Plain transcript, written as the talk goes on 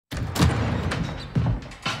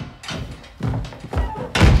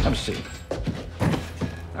see.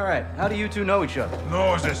 All right, how do you two know each other?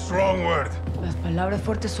 No is a strong word. Las palabras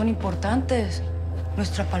fuertes son importantes.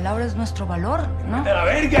 Nuestra palabra es nuestro valor, ¿no? ¡De la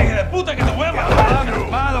verga, hija de puta, que te voy a matar!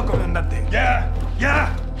 ¡Calmado, comandante! ¡Ya!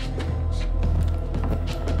 ¡Ya!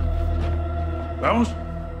 ¿Vamos?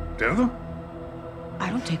 ¿Cerdo? I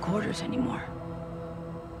don't take orders anymore.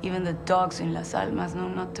 Even the dogs in Las Almas know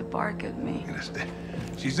not to bark at me.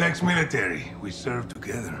 She's ex-military. We served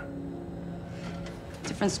together.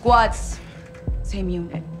 Different squads, same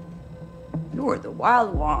unit. You were the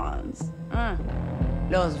wild ones.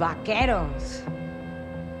 Los vaqueros.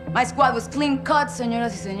 My squad was clean cut,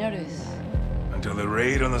 señoras y señores. Until the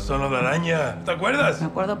raid on the Son of la Araña. ¿Te acuerdas? Me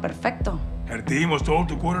acuerdo perfecto. Her team was told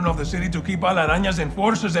to cordon off the city to keep all Araña's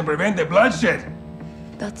enforcers and prevent the bloodshed.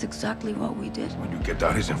 That's exactly what we did. Well, you kept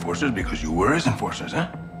out his enforcers because you were his enforcers, huh?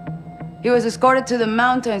 He was escorted to the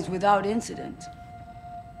mountains without incident.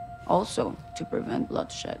 Also, to prevent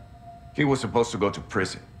bloodshed. He was supposed to go to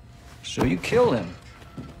prison. So you killed him,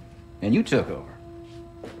 and you took over.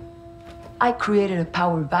 I created a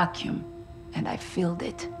power vacuum, and I filled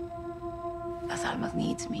it. Las Almas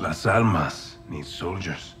needs me. Las Almas needs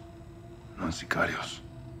soldiers, not sicarios.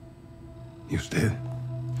 Y usted?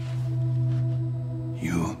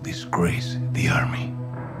 You disgrace the army.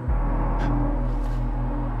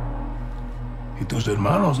 Y tus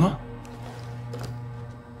hermanos, ¿no?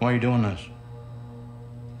 Why are you doing this?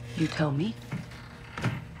 You tell me.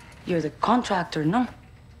 You're the contractor, no?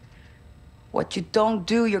 What you don't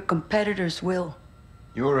do, your competitors will.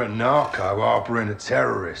 You're a narco operating a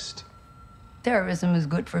terrorist. Terrorism is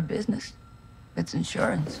good for business. It's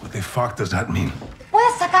insurance. What the fuck does that mean?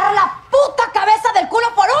 ¡Puedes sacar la puta cabeza del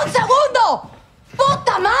culo por un segundo!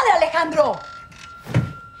 ¡Puta madre, Alejandro!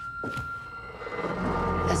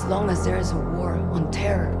 As long as there is a war on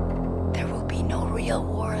terror, there will be no real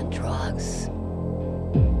war on drugs.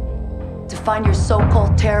 To find your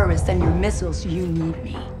so-called terrorists and your missiles, you need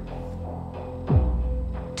me.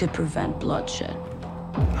 To prevent bloodshed.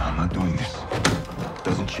 No, I'm not doing this.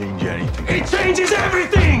 Doesn't change anything. It changes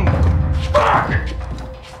everything! Fuck!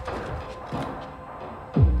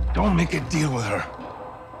 Don't make a deal with her.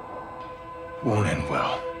 Won't end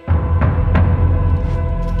well.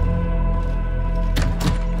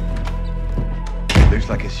 Looks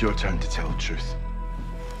like it's your turn to tell the truth.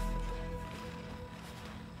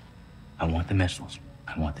 I want the missiles,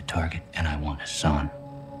 I want the target, and I want Hassan.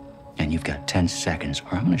 And you've got 10 seconds,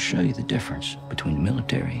 or I'm gonna show you the difference between the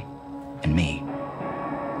military and me.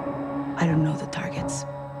 I don't know the targets.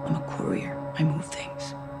 I'm a courier. I move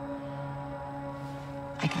things.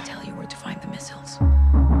 I can tell you where to find the missiles.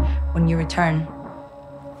 When you return,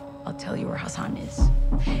 I'll tell you where Hassan is.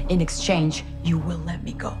 In exchange, you will let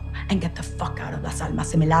me go and get the fuck out of Las Almas.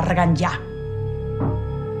 Se me largan ya.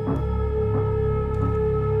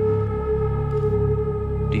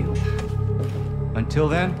 Deal. Until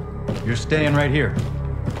then, you're staying right here.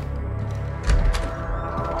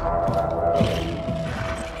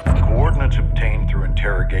 Coordinates obtained through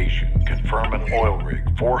interrogation confirm an oil rig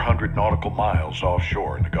 400 nautical miles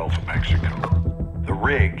offshore in the Gulf of Mexico. The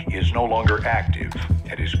rig is no longer active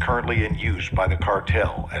and is currently in use by the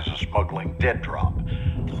cartel as a smuggling dead drop.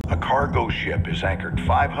 A cargo ship is anchored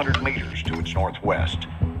 500 meters to its northwest.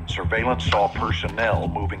 Surveillance saw personnel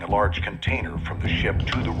moving a large container from the ship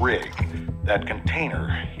to the rig. That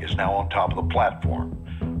container is now on top of the platform.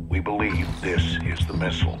 We believe this is the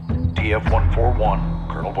missile. TF-141,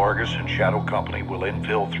 Colonel Vargas and Shadow Company will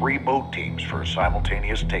infill 3 boat teams for a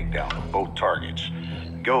simultaneous takedown of both targets.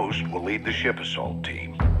 Ghost will lead the ship assault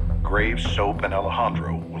team. Graves, Soap, and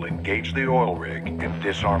Alejandro will engage the oil rig and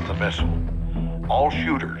disarm the missile. All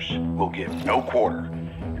shooters will give no quarter.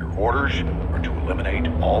 Your orders are to eliminate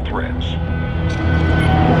all threats.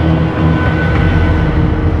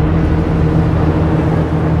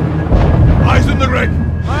 Eyes on the rig!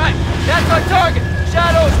 All right, that's our target.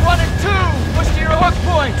 Shadows 1 and 2. Push to your hook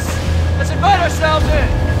points. Let's invite ourselves in.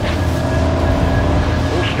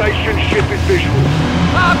 All station ship is visual.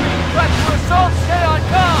 Copy. Threat to assault. Stay on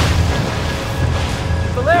comm.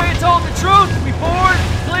 If Valeria told the truth, we board,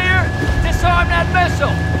 clear, disarm that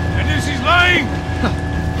missile. And if she's lying,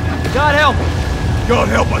 God help us. God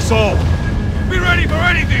help us all. Be ready for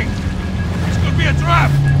anything. This could be a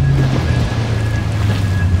trap.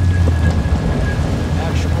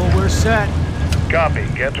 Actual, we're set. Copy.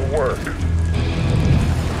 Get to work.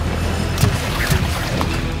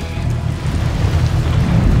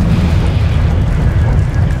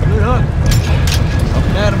 Good hook. Up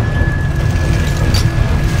at him.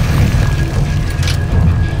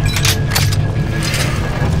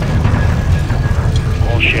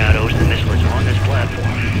 All Shadows, the missile is on this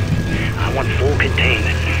platform. I want full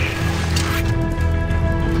containment.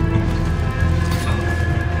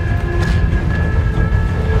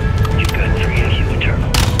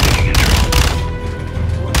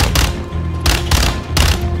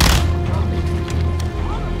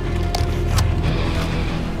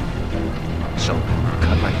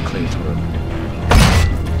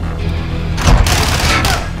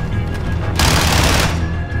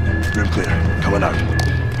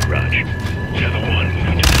 Raj. Tether 1,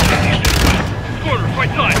 moving to the southeast and west. Quarters,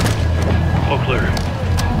 right side. All clear.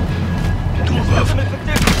 2 above.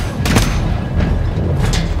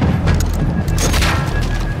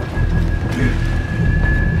 Clear.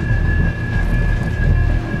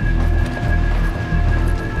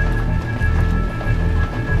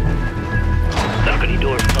 Balcony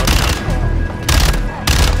doors closed up.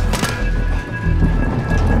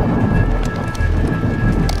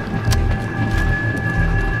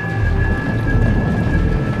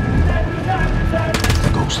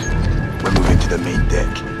 Ghost, we're moving to the main deck.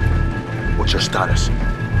 What's your status?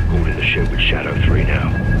 Holding the ship with Shadow 3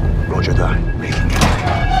 now. Roger that. Making it.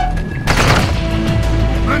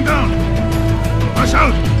 Man down! Us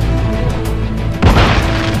out!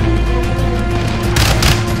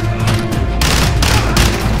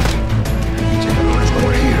 Take a look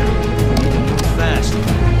over here. Fast.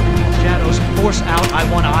 Shadows, force out. I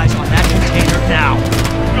want eyes on that container now.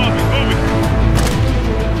 Moving.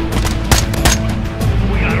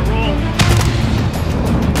 We gotta roll.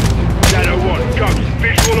 Shadow 1, Ghost.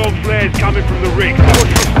 Visual on flares coming from the rig. What's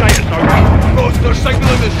your status, over? Ghost, they're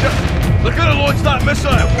signaling the ship! They're gonna launch that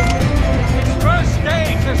missile! It's first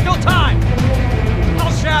stage. There's still time.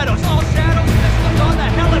 All shadows. Systems on the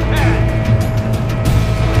helipad.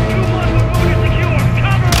 2-1, the road is secure.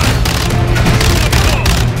 Cover us!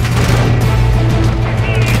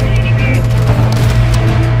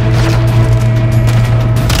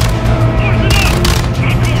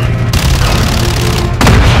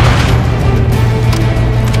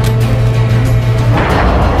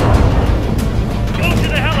 Go to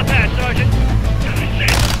the helipad, Sergeant.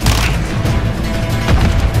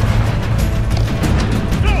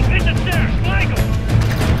 Go, hit the stairs. Flag 'em.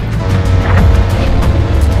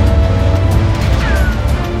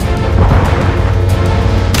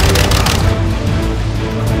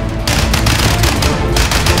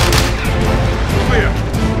 Clear!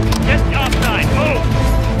 Get topside. Move.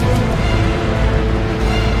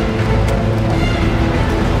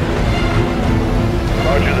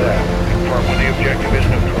 Roger that. Confirm when the objective is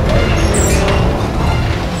neutralized.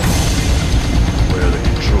 Where are the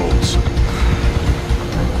controls?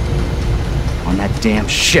 On that damn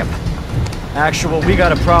ship. Actual, we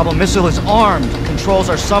got a problem. Missile is armed. Controls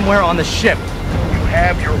are somewhere on the ship. You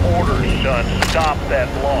have your orders, son. Stop that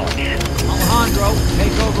launch. Alejandro,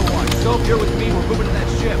 take over 1. Soap, you're with me. We're moving to that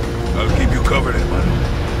ship. I'll keep you covered, hermano.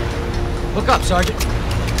 Look up, Sergeant.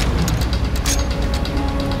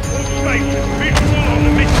 All stations, visual on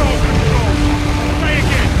the missile control. Say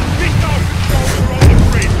again, missile controls are on the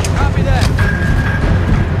bridge. Copy that.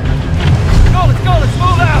 Let's go, let's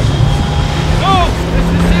move out. Go! This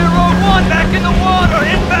is 0-1, back in the water,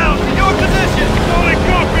 inbound, to your position. Solid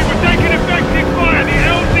copy, we're taking effective fire. The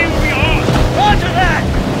LZ will be on. Roger that.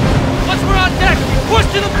 Once we're on deck, push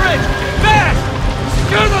to the bridge. Fast!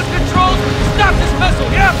 Secure those controls. Stop this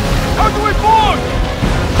missile, yep. Target we board.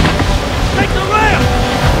 Take the ramp.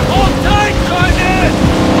 Hold tight, Sergeant.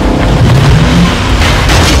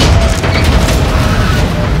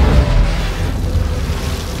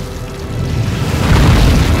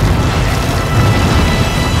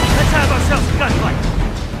 Let's have ourselves a gunfight.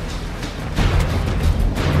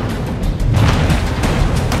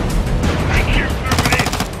 Thank you, moving in.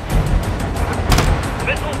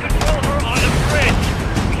 Missile controls are on the bridge.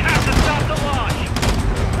 We have to stop the launch.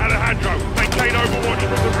 Alejandro, maintain overwatch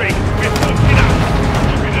from the rig. We're posted up.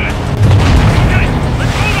 Copy that. Okay,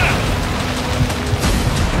 let's move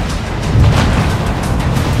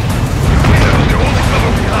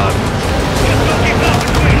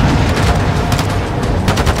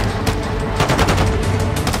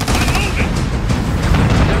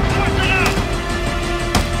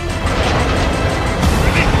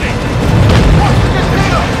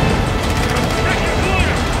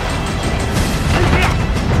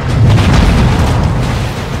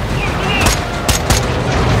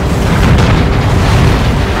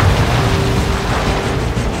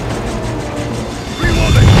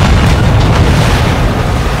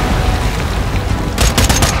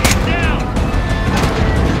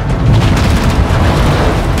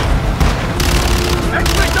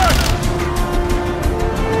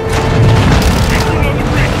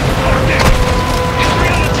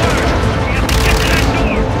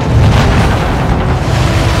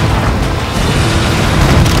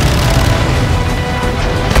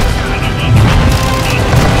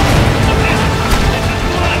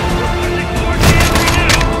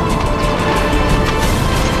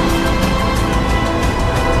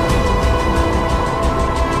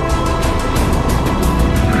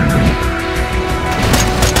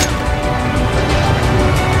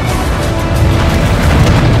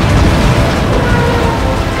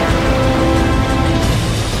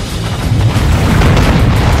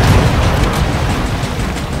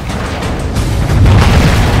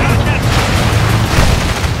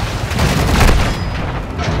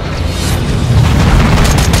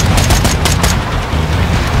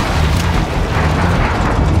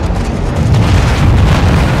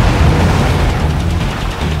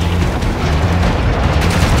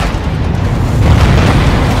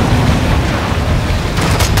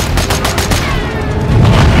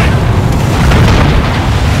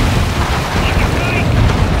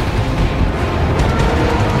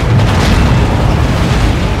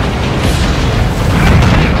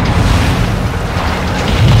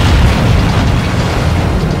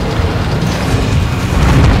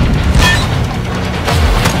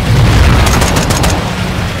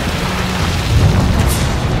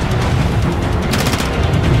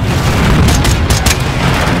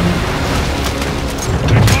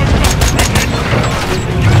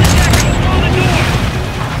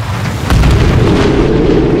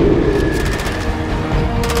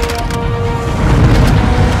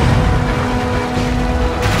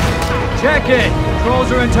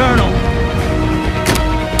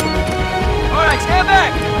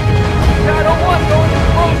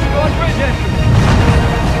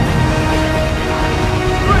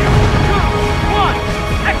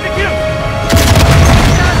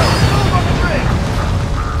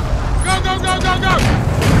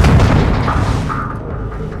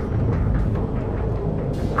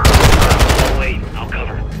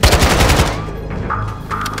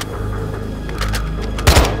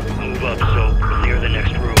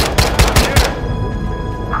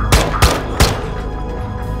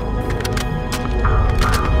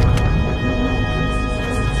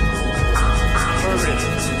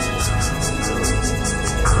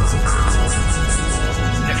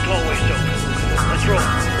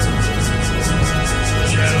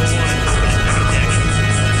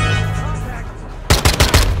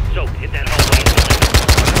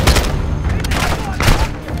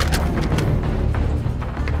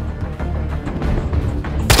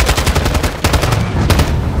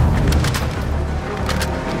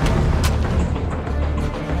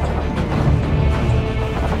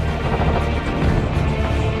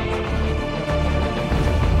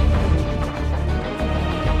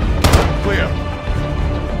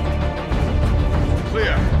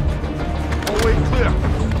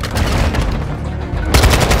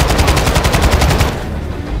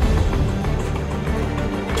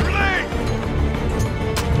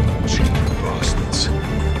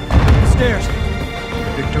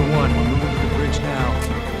 1, we're moving to the bridge now.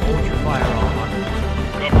 Hold your fire on.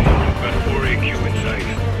 Copy. Got 4 AQ in sight.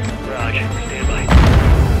 Raj, stand by.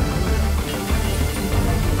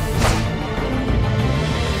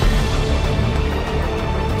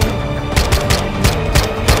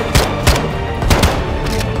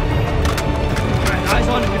 Alright, eyes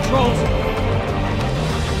on the controls.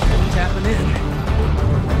 Tapping in.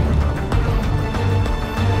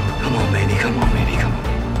 Come on, baby, come on, baby, come on.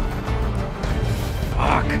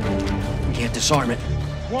 Fuck. Can't disarm it.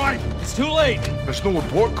 Why? It's too late. There's no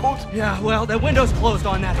report code? Yeah, well, the window's closed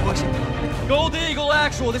on that push. Gold Eagle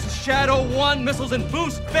Actual, this is Shadow 1, missiles in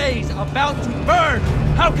boost phase, about to burn.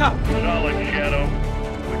 How come? Solid, Shadow.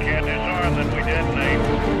 We can't disarm them, we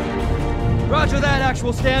detonate. Roger that,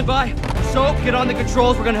 Actual, standby. So, get on the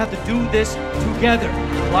controls, we're gonna have to do this together.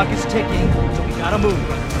 The clock is ticking, so we gotta move,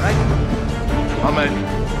 right? I'm in.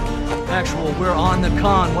 Actual, we're on the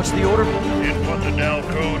con. What's the order? Input the Dow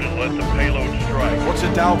code and let the payload strike. What's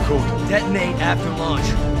a Dow code? Detonate after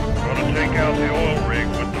launch. Gonna take out the oil rig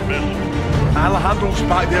with the missile. Alejandro's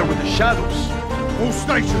back there with the shadows. All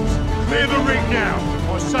stations, clear the rig now.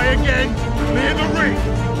 I say again, clear the rig.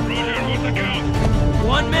 Roger, what's the count?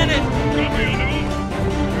 1 minute. Copy on the move.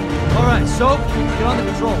 All right, so get on the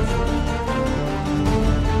controls.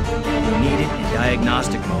 We need it in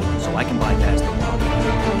diagnostic mode, so I can bypass the log.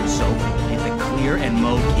 So hit the clear and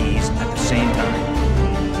mode keys at the same time.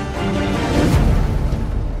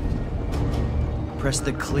 Press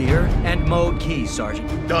the clear and mode keys,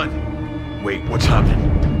 Sergeant. Done. Wait, what's happening?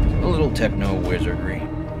 A little techno wizardry.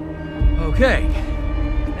 Okay.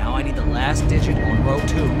 Now I need the last digit on row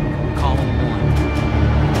 2, column 1.